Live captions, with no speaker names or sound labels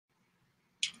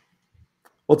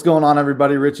What's going on,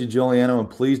 everybody? Richie Giuliano, and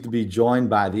pleased to be joined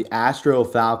by the Astro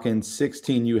Falcons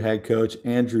 16U head coach,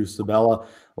 Andrew Sabella.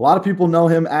 A lot of people know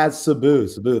him as Sabu.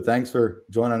 Sabu, thanks for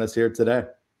joining us here today.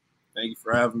 Thank you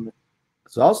for having me.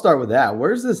 So I'll start with that.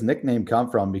 Where's this nickname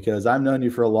come from? Because I've known you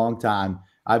for a long time.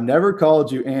 I've never called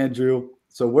you Andrew.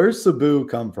 So where's Sabu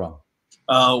come from?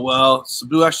 Well,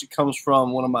 Sabu actually comes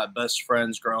from one of my best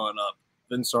friends growing up,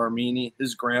 Vince Armini.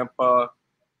 His grandpa,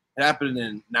 it happened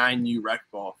in 9U rec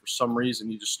ball. For some reason,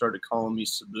 he just started calling me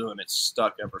Sabu, and it's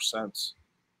stuck ever since.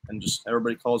 And just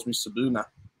everybody calls me Sabu now.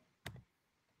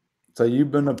 So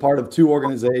you've been a part of two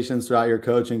organizations throughout your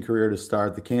coaching career to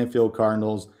start, the Canfield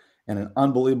Cardinals and an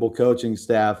unbelievable coaching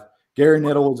staff. Gary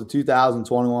Nittle was a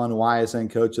 2021 YSN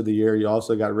Coach of the Year. You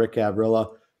also got Rick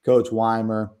Cavrilla, Coach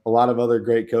Weimer, a lot of other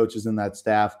great coaches in that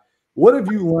staff. What have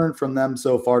you learned from them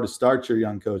so far to start your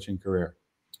young coaching career?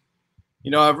 You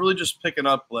know, I've really just picking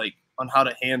up on how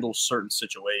to handle certain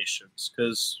situations,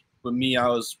 because with me, I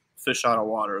was fish out of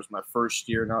water. It was my first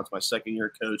year. Now it's my second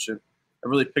year coaching. I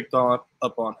really picked up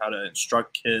on how to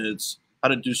instruct kids, how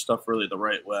to do stuff really the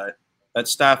right way. That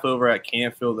staff over at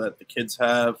Canfield that the kids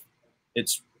have,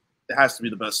 it has to be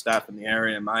the best staff in the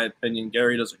area, in my opinion.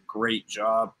 Gary does a great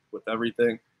job with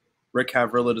everything. Rick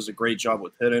Cavrilla does a great job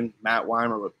with hitting. Matt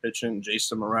Weimer with pitching.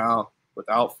 Jason Morale with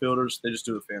outfielders. They just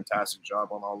do a fantastic job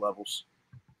on all levels.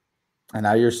 And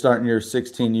now you're starting your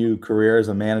 16U career as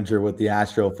a manager with the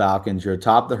Astro Falcons. You're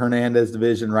atop the Hernandez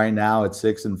Division right now at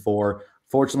 6-4.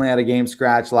 Fortunately, had a game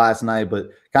scratch last night, but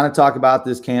kind of talk about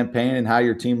this campaign and how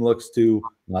your team looks to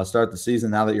start the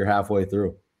season now that you're halfway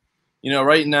through. You know,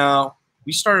 right now,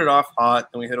 we started off hot,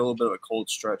 and we hit a little bit of a cold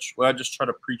stretch. What I just try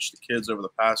to preach to kids over the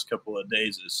past couple of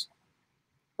days is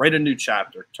write a new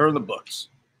chapter, turn the books.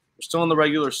 We're still in the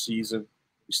regular season.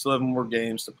 We still have more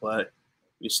games to play.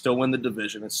 We still win the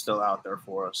division. It's still out there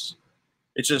for us.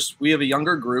 It's just we have a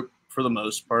younger group for the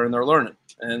most part, and they're learning.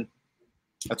 And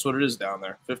that's what it is down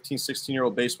there. 15,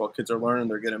 16-year-old baseball kids are learning.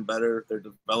 They're getting better. They're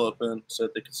developing so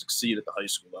that they can succeed at the high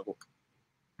school level.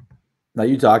 Now,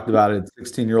 you talked about it,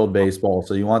 16-year-old baseball,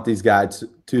 so you want these guys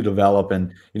to develop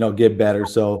and, get better.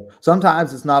 So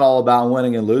sometimes it's not all about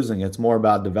winning and losing. It's more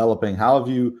about developing. How have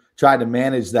you tried to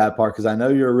manage that part? Because I know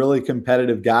you're a really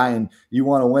competitive guy and you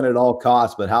want to win at all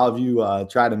costs, but how have you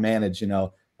tried to manage,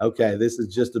 okay, this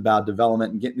is just about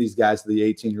development and getting these guys to the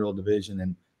 18-year-old division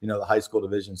and, the high school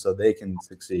division so they can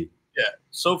succeed? Yeah,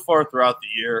 so far throughout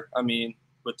the year,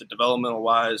 with the developmental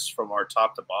wise from our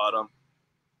top to bottom,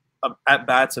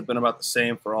 at-bats have been about the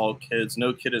same for all kids.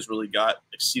 No kid has really got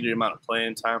exceeded amount of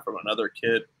playing time from another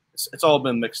kid. It's all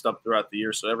been mixed up throughout the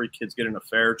year, so every kid's getting a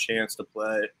fair chance to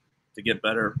play, to get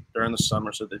better during the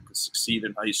summer so they can succeed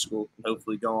in high school and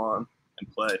hopefully go on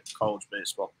and play college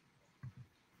baseball.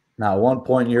 Now, at one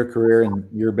point in your career, in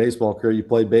your baseball career, you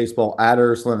played baseball at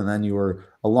Ursuline, and then you were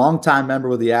a longtime member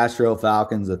with the Astro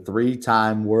Falcons, a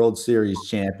 3-time World Series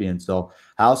champion. So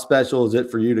how special is it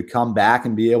for you to come back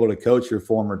and be able to coach your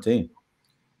former team?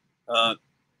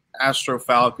 Astro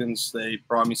Falcons, they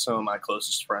brought me some of my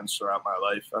closest friends throughout my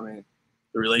life.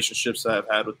 The relationships that I've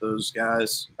had with those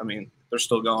guys, they're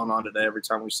still going on today. Every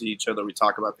time we see each other, we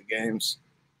talk about the games.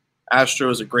 Astro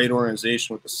is a great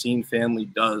organization. What the Scene family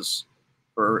does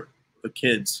for the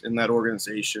kids in that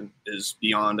organization is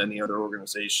beyond any other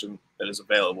organization that is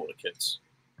available to kids.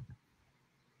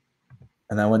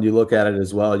 And then when you look at it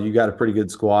as well, you got a pretty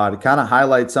good squad. It kind of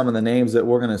highlights some of the names that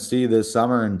we're going to see this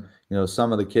summer and,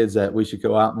 some of the kids that we should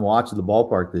go out and watch at the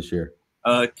ballpark this year.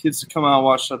 Kids to come out and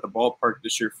watch at the ballpark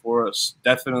this year for us,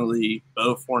 definitely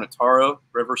Bo Fornataro,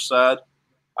 Riverside,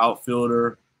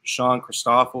 outfielder, Sean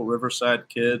Christoffel, Riverside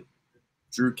kid,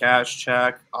 Drew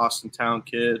Kashchak, Austintown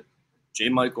kid, J.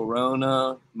 Michael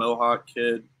Rona, Mohawk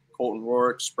kid, Colton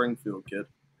Rourke, Springfield kid.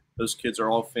 Those kids are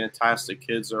all fantastic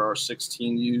kids. They're our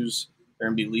 16Us. They're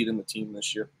going to be leading the team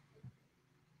this year.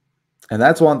 And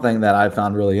that's one thing that I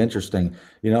found really interesting.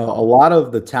 A lot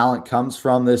of the talent comes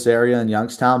from this area in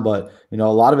Youngstown, but, a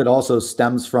lot of it also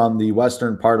stems from the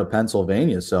western part of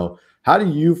Pennsylvania. So how do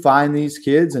you find these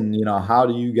kids and, how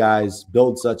do you guys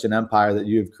build such an empire that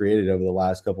you've created over the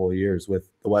last couple of years with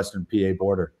the western PA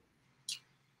border?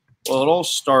 Well,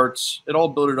 it all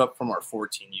built up from our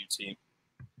 14U team.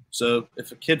 So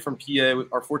if a kid from PA,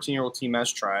 our 14-year-old team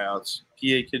has tryouts,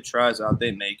 PA kid tries out,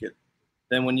 they make it.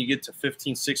 Then when you get to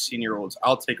 15, 16-year-olds,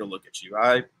 I'll take a look at you.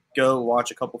 I go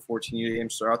watch a couple 14U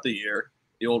games throughout the year,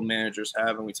 the old managers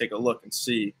have, and we take a look and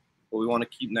see what we want to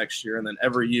keep next year. And then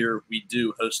every year we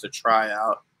do host a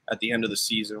tryout at the end of the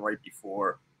season right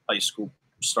before high school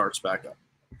starts back up.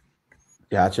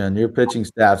 Gotcha. And your pitching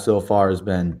staff so far has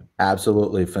been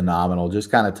absolutely phenomenal.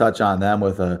 Just kind of touch on them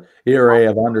with a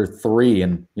ERA of under 3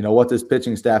 and what this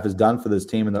pitching staff has done for this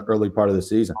team in the early part of the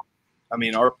season. I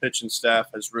mean, our pitching staff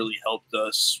has really helped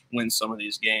us win some of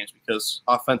these games because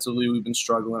offensively we've been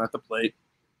struggling at the plate,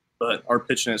 but our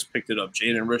pitching has picked it up.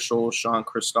 Jaden Rischel, Sean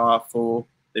Christoffel,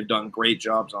 they've done great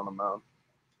jobs on the mound.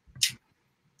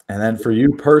 And then for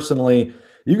you personally,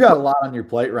 you got a lot on your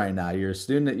plate right now. You're a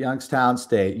student at Youngstown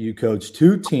State. You coach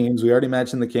 2 teams. We already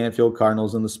mentioned the Canfield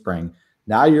Cardinals in the spring.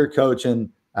 Now you're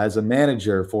coaching as a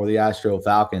manager for the Astro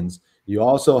Falcons. You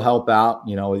also help out,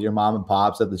 with your mom and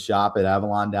pops at the shop at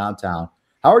Avalon downtown.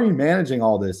 How are you managing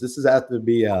all this? This has had to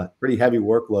be a pretty heavy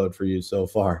workload for you so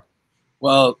far.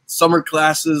 Well, summer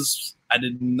classes, I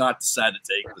did not decide to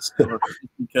take this summer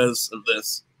because of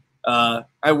this.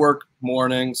 I work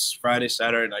mornings, Friday,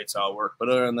 Saturday nights I'll work. But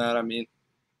other than that, I mean,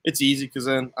 it's easy because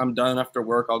then I'm done after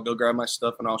work. I'll go grab my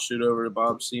stuff and I'll shoot over to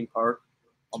Bob Steen Park.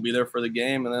 I'll be there for the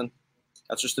game, and then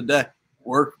that's just a day.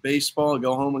 Work, baseball,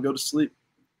 go home, and go to sleep.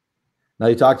 Now,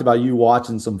 you talked about you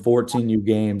watching some 14U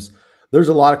games. There's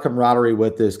a lot of camaraderie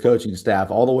with this coaching staff,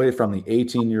 all the way from the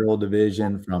 18-year-old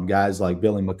division, from guys like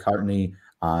Billy McCartney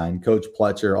and Coach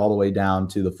Pletcher, all the way down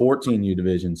to the 14U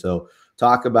division. So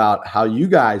talk about how you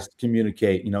guys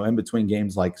communicate, in between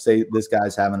games. Like, say this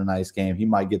guy's having a nice game, he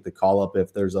might get the call up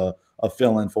if there's a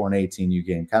fill-in for an 18U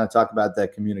game. Kind of talk about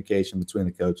that communication between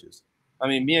the coaches. I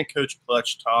mean, me and Coach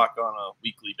Pletch talk on a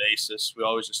weekly basis. We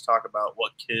always just talk about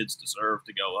what kids deserve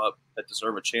to go up, that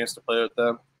deserve a chance to play with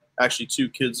them. Actually, 2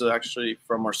 kids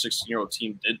from our 16-year-old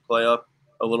team did play up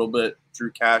a little bit.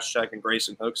 Drew Kashchak and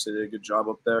Grayson Hooks, they did a good job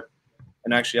up there.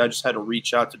 And actually, I just had to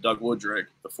reach out to Doug Woodrick,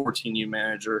 the 14U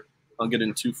manager. I'm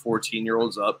getting 2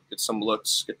 14-year-olds up, get some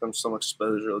looks, get them some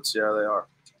exposure. Let's see how they are.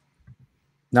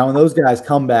 Now, when those guys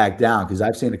come back down, because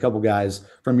I've seen a couple guys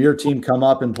from your team come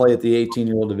up and play at the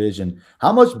 18-year-old division,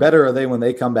 how much better are they when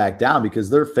they come back down? Because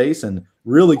they're facing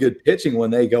really good pitching when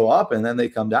they go up, and then they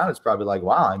come down. It's probably like,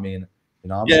 wow, I mean,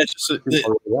 it's just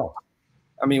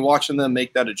I mean, watching them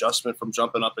make that adjustment from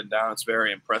jumping up and down, it's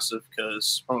very impressive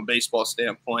because from a baseball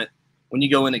standpoint, when you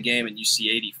go in a game and you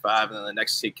see 85 and then the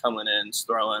next kid coming in is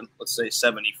throwing, let's say,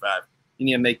 75, you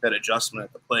need to make that adjustment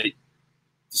at the plate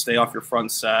to stay off your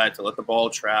front side, to let the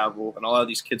ball travel. And a lot of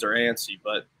these kids are antsy,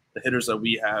 but the hitters that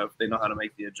we have, they know how to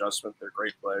make the adjustment. They're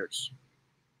great players.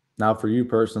 Now, for you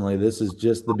personally, this is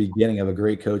just the beginning of a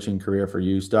great coaching career for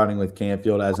you, starting with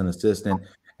Canfield as an assistant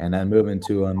and then moving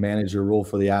to a manager role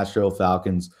for the Astro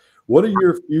Falcons. What are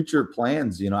your future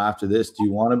plans, after this? Do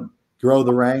you want to grow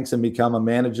the ranks and become a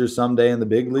manager someday in the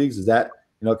big leagues? Is that,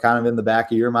 kind of in the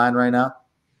back of your mind right now?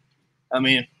 I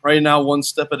mean, right now, one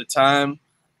step at a time.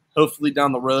 Hopefully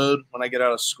down the road, when I get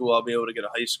out of school, I'll be able to get a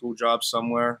high school job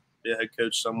somewhere, be a head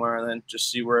coach somewhere, and then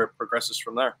just see where it progresses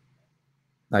from there.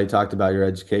 Now, you talked about your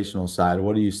educational side.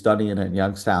 What are you studying at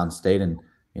Youngstown State, and,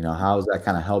 how has that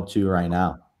kind of helped you right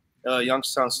now?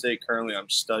 Youngstown State, currently I'm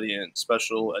studying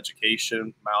special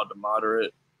education, mild to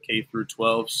moderate, K through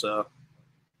 12. So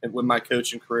with my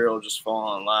coaching career, I'll just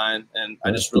fall in line. And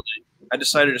I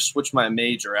decided to switch my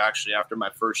major actually after my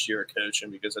first year of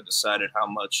coaching because I decided how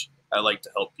much I like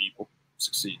to help people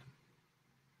succeed.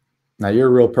 Now, you're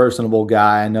a real personable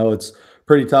guy. I know it's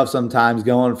pretty tough sometimes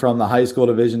going from the high school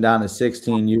division down to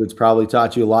 16U. It's probably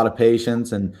taught you a lot of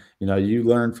patience, and, you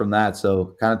learned from that.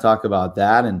 So kind of talk about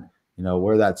that and,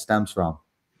 where that stems from.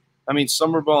 I mean,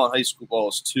 summer ball and high school ball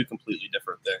is 2 completely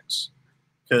different things.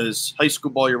 Because high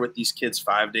school ball, you're with these kids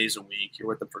 5 days a week. You're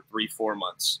with them for 3-4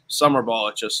 months. Summer ball,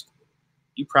 it's just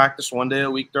you practice 1 day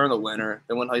a week during the winter.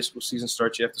 Then when high school season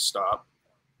starts, you have to stop.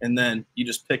 And then you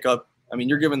just pick up. I mean,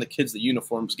 you're giving the kids the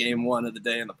uniforms game 1 of the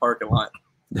day in the parking lot.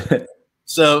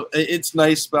 So it's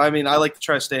nice. But, I mean, I like to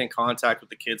try to stay in contact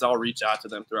with the kids. I'll reach out to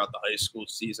them throughout the high school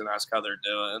season, ask how they're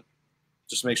doing,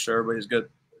 just make sure everybody's good.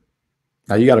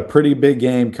 Now, you got a pretty big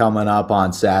game coming up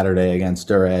on Saturday against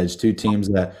STRUTHERS, 2 teams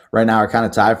that right now are kind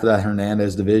of tied for that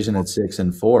Hernandez Division at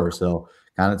 6-4. So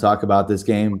kind of talk about this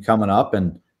game coming up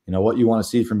and, what you want to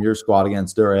see from your squad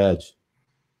against STRUTHERS.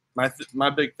 My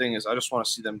big thing is I just want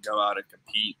to see them go out and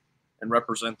compete and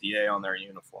represent the A on their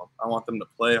uniform. I want them to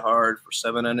play hard for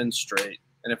 7 innings straight.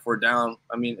 And if we're down,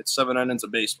 I mean, it's 7 innings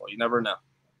of baseball. You never know.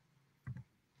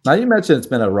 Now, you mentioned it's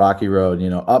been a rocky road,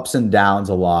 ups and downs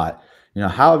a lot.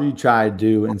 How have you tried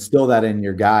to instill that in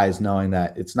your guys, knowing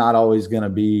that it's not always going to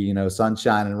be,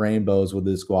 sunshine and rainbows with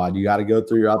this squad? You got to go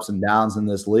through your ups and downs in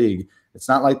this league. It's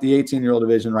not like the 18-year-old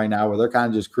division right now where they're kind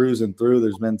of just cruising through.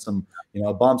 There's been some,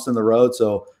 bumps in the road.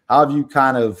 So how have you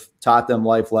kind of taught them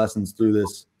life lessons through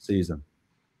this season?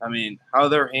 I mean, how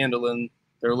they're handling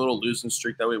their little losing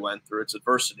streak that we went through. It's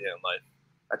adversity in life.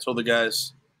 I told the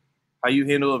guys, how you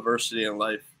handle adversity in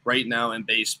life right now in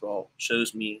baseball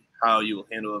shows me how you will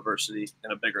handle adversity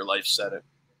in a bigger life setting.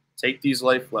 Take these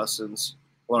life lessons,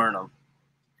 learn them.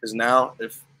 Because now,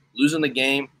 if losing the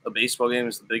game, a baseball game,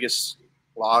 is the biggest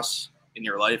loss in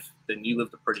your life, then you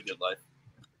lived a pretty good life.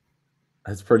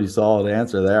 That's a pretty solid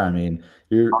answer there. I mean,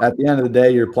 you're at the end of the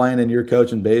day, you're playing and you're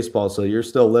coaching baseball, so you're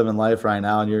still living life right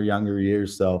now in your younger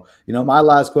years. So, my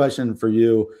last question for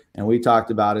you, and we talked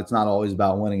about it's not always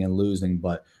about winning and losing,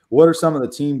 but what are some of the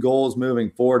team goals moving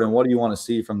forward, and what do you want to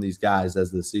see from these guys as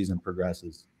the season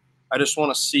progresses? I just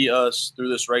want to see us through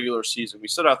this regular season. We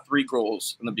set out 3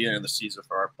 goals in the beginning of the season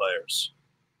for our players.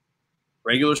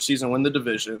 Regular season, win the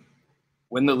division,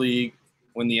 win the league,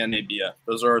 win the NABF.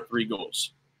 Those are our 3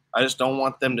 goals. I just don't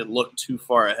want them to look too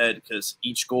far ahead because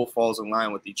each goal falls in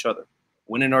line with each other.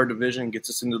 Winning our division gets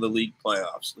us into the league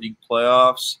playoffs. League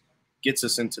playoffs gets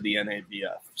us into the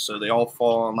NABF. So they all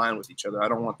fall in line with each other. I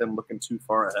don't want them looking too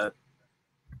far ahead.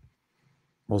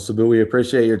 Well, Sabu, we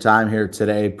appreciate your time here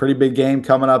today. Pretty big game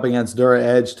coming up against Dura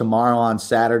Edge tomorrow on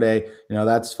Saturday.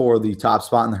 That's for the top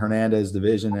spot in the Hernandez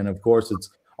Division. And, of course, it's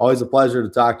always a pleasure to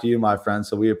talk to you, my friend.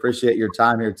 So we appreciate your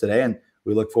time here today, and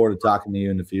we look forward to talking to you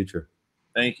in the future.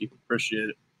 Thank you. Appreciate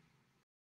it.